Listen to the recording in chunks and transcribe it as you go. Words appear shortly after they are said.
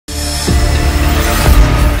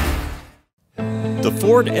The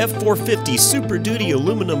Ford F450 Super Duty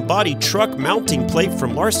aluminum body truck mounting plate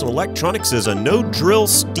from Larson Electronics is a no-drill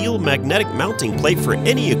steel magnetic mounting plate for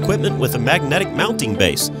any equipment with a magnetic mounting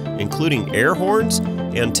base, including air horns,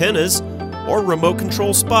 antennas, or remote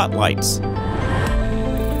control spotlights.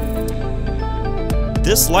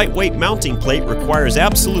 This lightweight mounting plate requires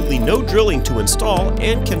absolutely no drilling to install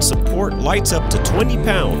and can support lights up to 20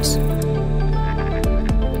 pounds.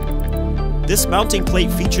 This mounting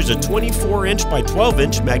plate features a 24-inch by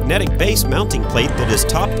 12-inch magnetic base mounting plate that is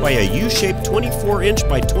topped by a U-shaped 24-inch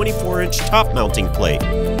by 24-inch top mounting plate.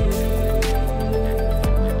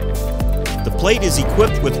 The plate is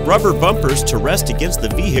equipped with rubber bumpers to rest against the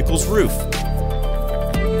vehicle's roof.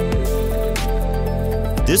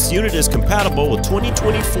 This unit is compatible with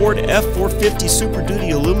 2020 Ford F450 Super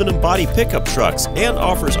Duty aluminum body pickup trucks and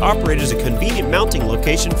offers operators a convenient mounting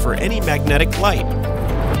location for any magnetic light.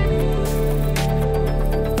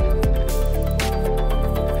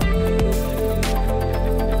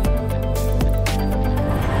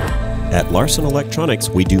 At Larson Electronics,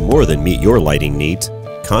 we do more than meet your lighting needs.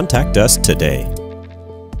 Contact us today.